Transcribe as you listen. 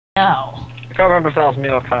No. I can't remember if that was me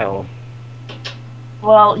or Kyle.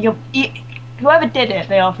 Well, whoever did it,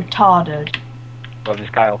 they are retarded. Or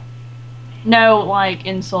just Kyle. No, like,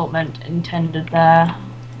 insult meant intended there.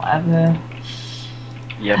 Whatever.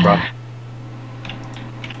 Yeah, bruh.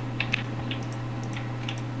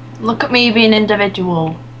 Look at me being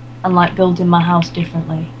individual and, like, building my house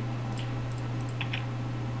differently.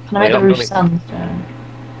 Can I make the roof sandstone?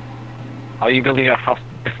 How are you building your house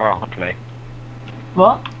differently?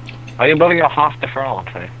 What? How are you building your house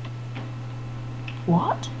differently?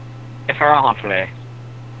 What? Differently.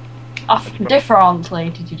 Differently,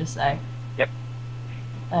 did you just say? Yep.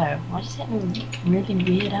 Oh, why did you say it in a really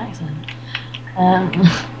weird accent?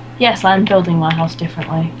 Yes, I'm building my house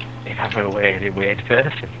differently. You have a really weird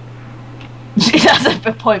person. That's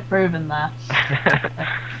a point proven there.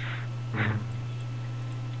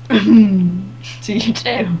 Do you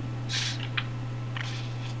too?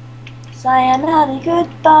 Sayonara,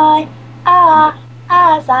 goodbye.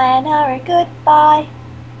 Sayonara, goodbye.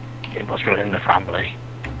 It must run in the family.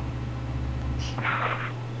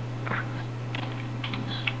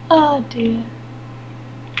 Oh dear.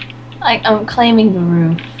 I'm claiming the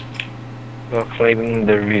roof. You're claiming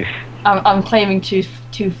the roof. I'm claiming two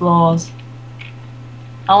floors.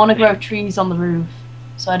 I want to grow trees on the roof,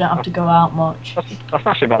 so I don't have to go out much. That's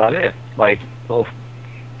actually a bad idea. Like, a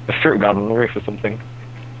fruit garden on the roof or something.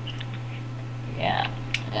 Yeah.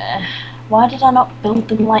 Why did I not build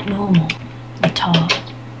them like normal?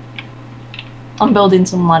 Retard. I'm building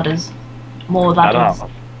some ladders. More ladders.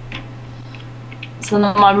 So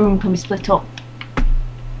then my room can be split up.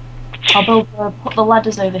 I'll put the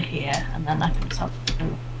ladders over here, and then I can start the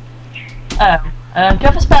roof. Oh, do you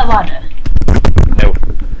have a spare ladder? No.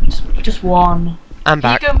 Just one. I'm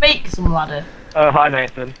back. Can you go make some ladder? Oh, hi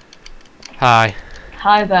Nathan. Hi.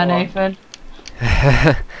 Hi there, Nathan.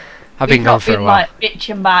 I've been gone for a while. Like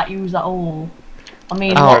bitching about yous at all. I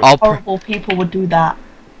mean, horrible people would do that.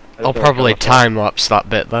 I'll probably time lapse that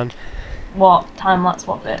bit then. What time lapse?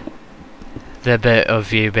 What bit? The bit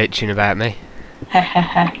of you bitching about me.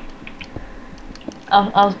 Hehehe.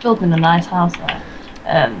 I was building a nice house there.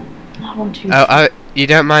 You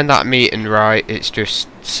don't mind that meeting, right? It's just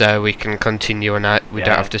so we can continue and we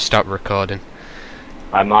don't have to stop recording.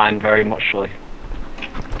 I mind very muchly.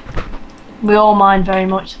 We all mind very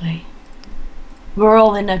muchly. We're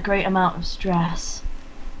all in a great amount of stress.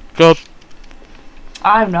 Good.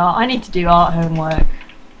 I'm not. I need to do art homework.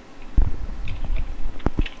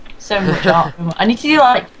 So much art homework. I need to do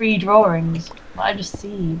like 3 drawings. But I just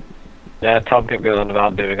see. Yeah, Tom kept going on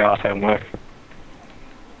about doing art homework.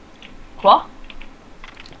 What?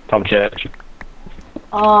 Tom Church.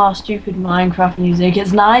 Oh, stupid Minecraft music.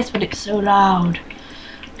 It's nice, but it's so loud.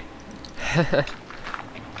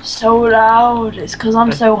 So loud. It's because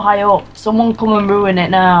I'm so high up. Someone come and ruin it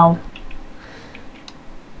now.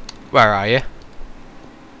 Where are you?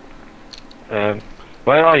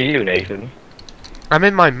 Where are you, Nathan? I'm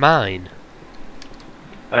in my mine.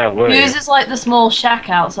 Oh, where are Yours you? is like the small shack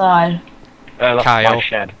outside. That's Kyle. my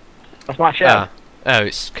shed. That's my shed. Oh,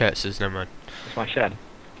 it's Kurtz's, never mind. That's my shed.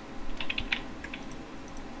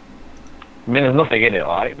 I mean, there's nothing in it,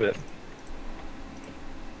 like, but...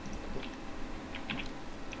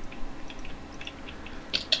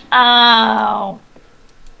 Ow.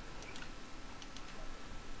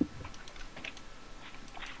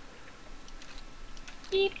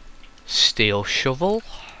 Beep. Steel shovel.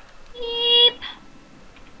 Beep.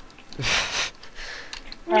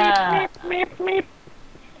 I'm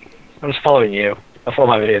just following you. That's all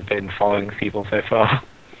my video's been, following people so far.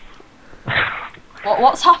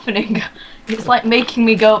 What's happening? It's like making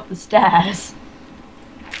me go up the stairs.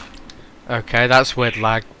 Okay, that's weird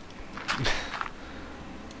lag.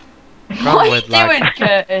 What are you doing,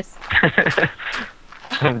 Curtis?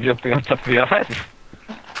 I'm jumping on top of your head.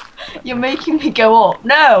 You're making me go up.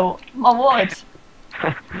 No, I would.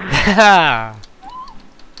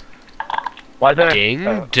 Why is there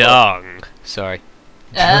Ding dong. Sorry.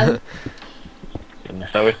 And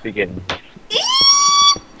so it begins.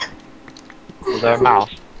 Is there a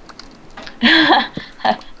mouse?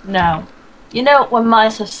 No. You know, when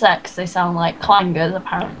mice have sex, they sound like clangers,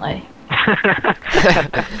 apparently.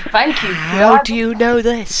 Thank you. How do you know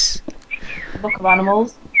this? Book of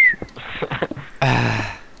Animals.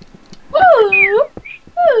 Woo!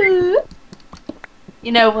 Woo!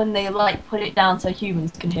 You know, when they, like, put it down so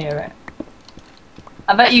humans can hear it.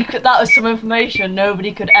 I bet you could. That was some information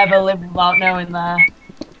nobody could ever live without knowing there.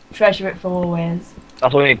 Treasure it for always.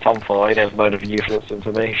 That's what we need Tom for, he has a load of useless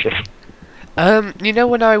information. You know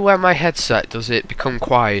when I wear my headset, does it become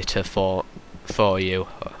quieter for you?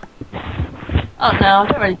 Oh no, I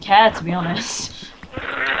don't really care, to be honest.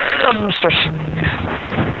 monsters.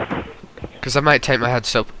 Because I might take my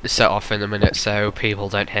headset off in a minute so people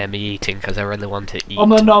don't hear me eating because I really want to eat.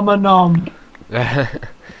 Nom.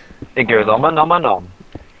 It goes nom. Nom nom nom.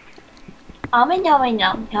 Yum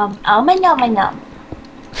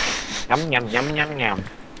yum yum yum.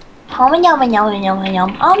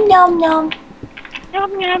 Nom nom nom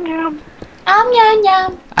nom.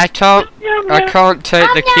 I can't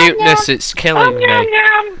take the cuteness, it's killing me.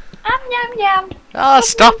 Oh,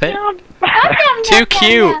 stop it. Too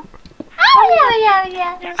cute.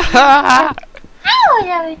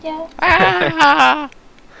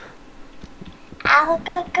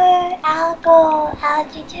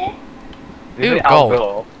 Did you say gold. I'll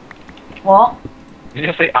go? What? Did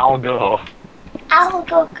you say I'll go? I'll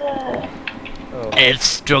go good. Oh.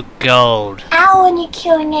 Extra gold. I want to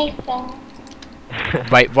kill Nathan.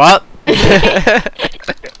 Wait, what? I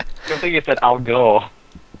don't think you said I'll go.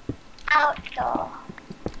 Outdoor.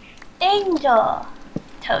 Indoor.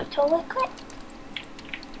 Total liquid.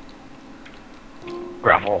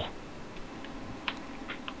 Gravel.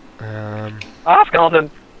 Ah,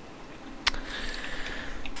 skeleton.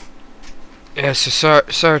 Yeah, so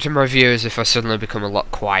sorry to my viewers if I suddenly become a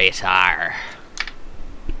lot quieter.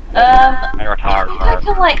 I Hard.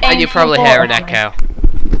 can like And you probably hear an echo.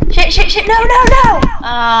 Shit, no!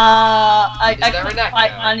 I there couldn't an echo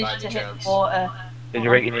quite by manage to any hit chance? water. Did you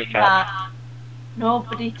break your kneecap?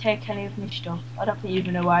 Nobody take any of my stuff. I don't think you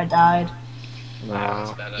even know where I died.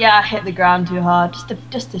 No. Yeah, I hit the ground too hard.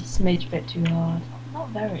 Just a smidge bit too hard. Not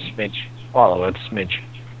very. Smidge. What the word? Smidge.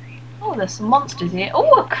 Oh, there's some monsters here.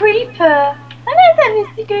 Oh, a creeper! Hello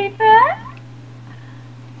there, Mr. Creeper!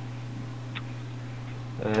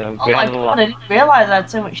 Oh my Behind the god, I didn't realise I had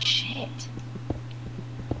so much shit.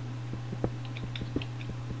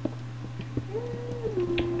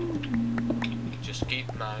 Just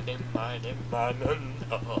keep mining.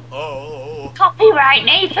 Oh. Copyright,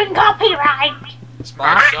 Nathan, copyright! It's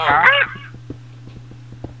my song.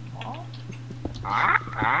 What?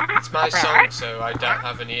 It's my song, so I don't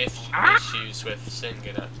have any issues with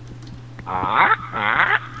singing it.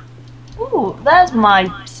 Ooh, there's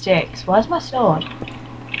my sticks. Where's my sword?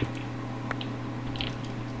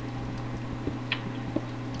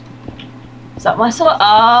 Is that my sword?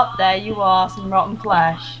 Oh, there you are, some rotten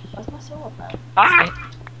flesh. Where's my sword though?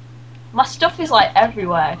 My stuff is like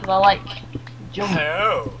everywhere because I like jump.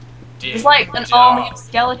 Oh, There's like an army of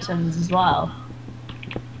skeletons as well.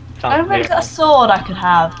 I don't think got a sword I could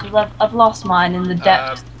have because I've lost mine in the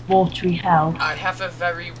depths of watery hell. I have a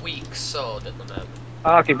very weak sword at the moment.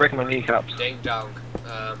 Oh, I keep breaking my kneecaps. Ding dong.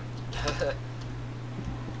 I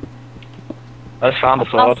just found the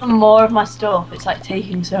I've sword. some more of my stuff. It's like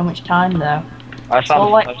taking so much time though. I It's all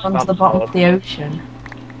like just onto found the the bottom sword. of the ocean.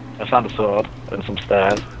 I found a sword and some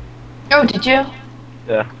stairs. Oh, did you?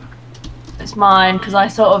 Yeah. It's mine because I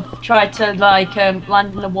sort of tried to like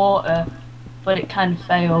land in the water, but it kind of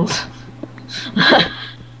failed.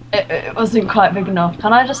 it wasn't quite big enough.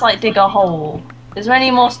 Can I just like dig a hole? Is there any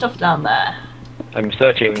more stuff down there? I'm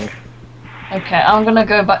searching. Okay, I'm gonna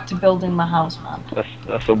go back to building my house, man.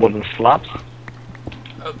 That's the wooden slabs.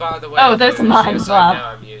 Oh, by the way, Oh, there's a mine yes, as well. I know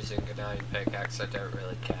I'm using an iron pickaxe. I don't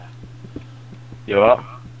really care. You what?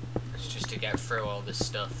 It's just to get through all this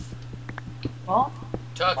stuff. What?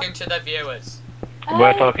 Talking to the viewers.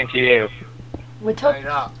 We're talking to you. We're Why talking.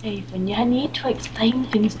 not? Nathan, you need to explain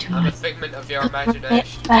things to I'm a us. figment of your We're a bit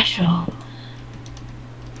imagination. special.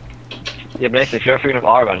 Yeah, basically, if you're a figment of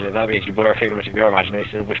our imagination, that means you're a figment of your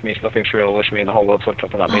imagination, which means nothing's real, which means the whole world's fucked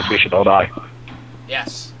up, and that means we should all die.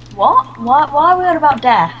 Yes. What? Why are we on about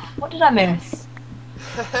death? What did I miss?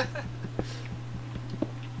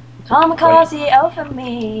 Kamikaze over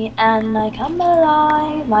me, and I come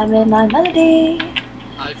alive. My midnight melody.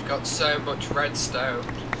 I've got so much redstone.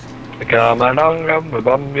 Come along and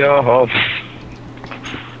bomb your home.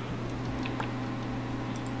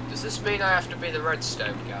 Does this mean I have to be the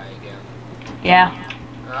redstone guy again? Yeah.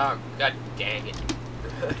 Oh, god dang it.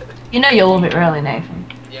 You know you'll love it, really, Nathan.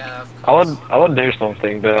 Yeah, of course. I would do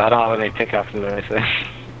something, but I don't have any pickaxes or anything.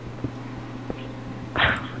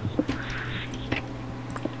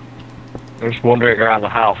 I'm just wandering around the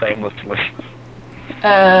house aimlessly.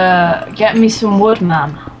 Get me some wood,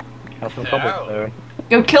 man. Have some No. cobblestone.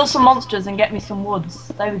 Go kill some monsters and get me some woods.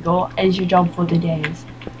 There we go. Is your job for the days.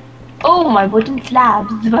 Oh, my wooden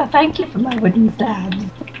slabs. Well, thank you for my wooden slabs.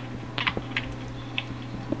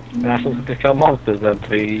 Can I have something to kill monsters then,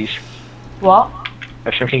 please? What?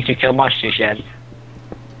 Have something to kill monsters then.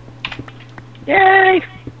 Yay!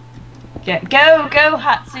 Go,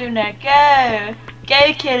 Hatsune, go!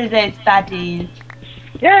 Go kill those baddies.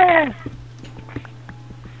 Yeah!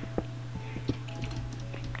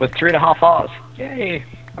 With 3.5 hours. Yay!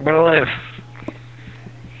 I'm gonna live.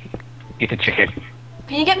 Eat a chicken.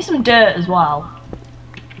 Can you get me some dirt as well?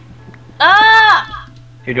 Ah!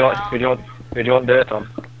 Who do you want dirt on?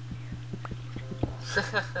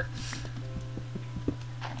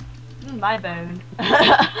 My bone.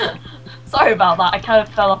 Sorry about that, I kind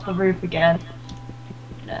of fell off the roof again.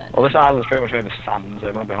 No. Well, this island's pretty much made of sand, so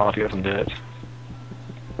it might be hard to get some dirt.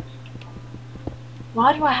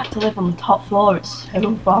 Why do I have to live on the top floor? It's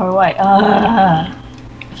so far away.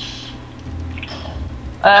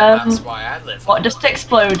 That's why I live. What just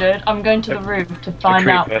exploded? I'm going to the roof to find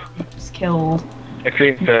out who's killed. A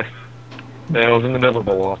creeper. It was in the middle of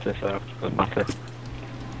the water, so it doesn't matter.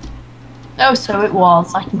 Oh, so it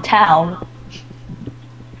was. I can tell.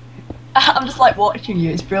 I'm just like watching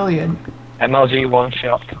you. It's brilliant. MLG one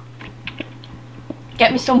shot.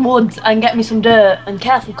 Get me some wood and get me some dirt. And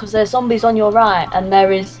careful, because there's zombies on your right, and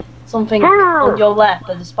there is something on your left.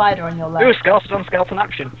 There's a spider on your left. Ooh, skeleton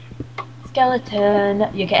action. Skeleton,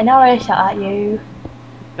 you're getting arrow shot at you.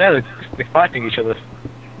 Yeah, they're fighting each other.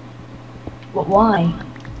 But why?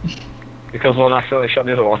 Because one accidentally shot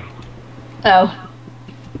the other one. Oh.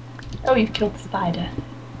 Oh, you've killed the spider.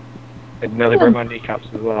 It nearly broke my kneecaps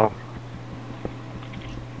as well.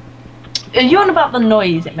 Are you on about the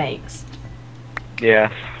noise it makes?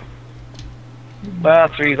 Yes. Ah,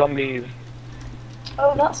 3 zombies.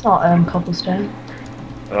 Oh, that's not cobblestone.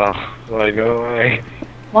 Oh, there you go away.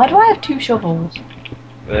 Why do I have 2 shovels?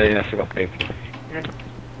 Yes, I got paper.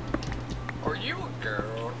 Are you a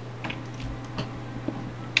girl?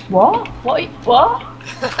 What? What?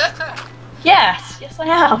 Yes, I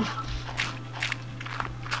am.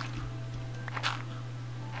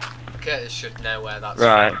 Curtis should know where that's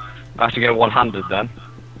Right. I have to get one-handed then.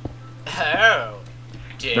 Oh,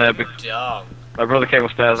 ding No, dong. My brother came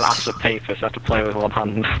upstairs and asked for paper, so I have to play with one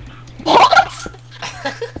hand. What?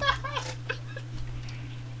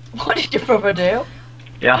 What did your brother do?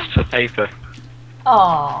 He asked for paper.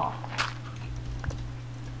 Oh.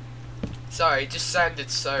 Sorry, it just sounded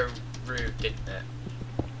so rude, didn't it?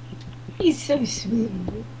 He's so sweet.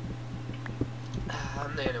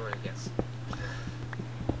 I'm the only one who gets.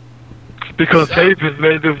 Because So- paper is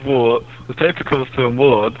made of wood, the paper comes from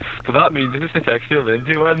wood, so that means it's a sexual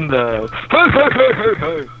innuendo. Ho ho ho ho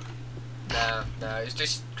ho! No, it's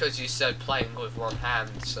just because you said playing with one hand,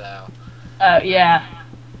 so. Oh, yeah.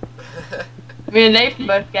 Me and Nathan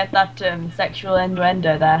both get that sexual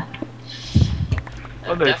innuendo there.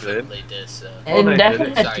 Well, Nathan. Definitely did, so. Well,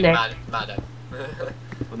 Nathan. Sorry, Indefinitely. madam.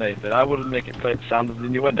 Well, Nathan, I wouldn't make it play sound as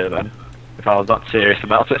innuendo then, if I was that serious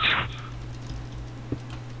about it.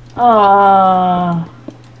 Oh.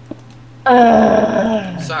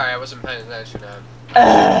 Sorry, I wasn't paying attention now.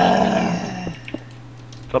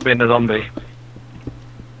 Stop being a zombie.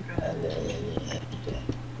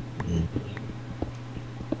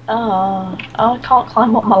 Oh, I can't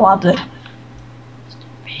climb up my ladder.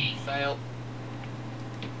 Fail.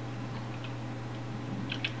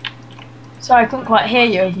 Sorry, I couldn't quite hear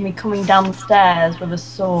you over me coming down the stairs with a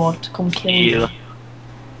sword to come kill you.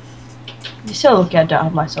 You still lucky I don't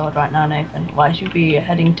have my sword right now, Nathan. Why should you be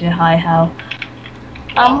heading to high hell?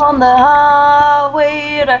 I'm on the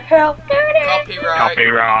highway to hell. Copyright.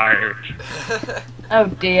 Copyright. Oh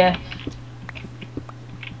dear.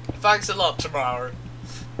 Thanks a lot, tomorrow.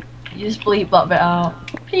 You just bleep that bit out.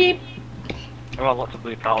 Beep. I've got lots of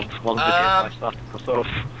blue pounds. One video I started myself.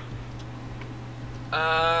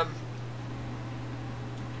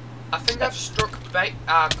 I think I've struck bait.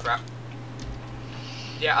 Ah, crap.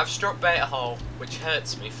 Yeah, I've struck bait a hole, which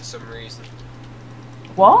hurts me for some reason.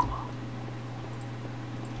 What?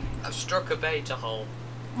 I've struck a beta hole.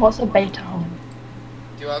 What's a beta hole?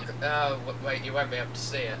 Do you want? Wait, you won't be able to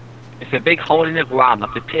see it. It's a big hole in the ground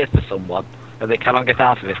that appears to someone, and they cannot get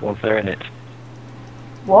out of it once they're in it.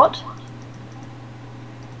 What?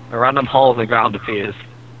 A random hole in the ground appears,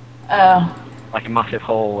 Oh. like a massive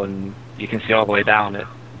hole, and you can see all the way down it.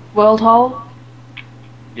 World hole?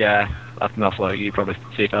 Yeah, that's what you probably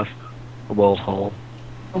see it as. A world hole.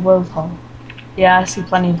 A world hole. Yeah, I see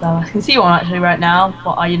plenty of them. I can see one actually right now.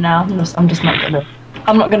 What are you now? I'm just not gonna.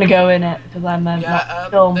 I'm not gonna go in it because I'm not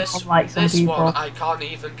film unlike some this people. one I can't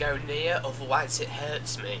even go near, otherwise it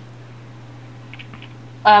hurts me.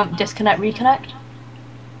 Disconnect, reconnect.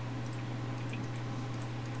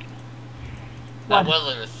 I will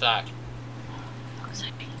in a sec.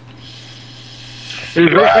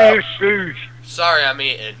 Sorry, I'm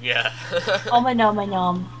eating. Yeah. Oh my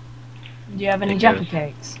nom. Do you have any Jaffa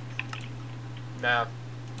cakes? No.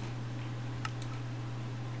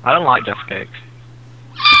 I don't like Jaffa cakes.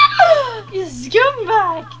 You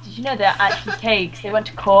scumbag! Did you know they're actually cakes? They went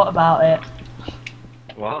to court about it.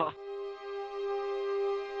 What?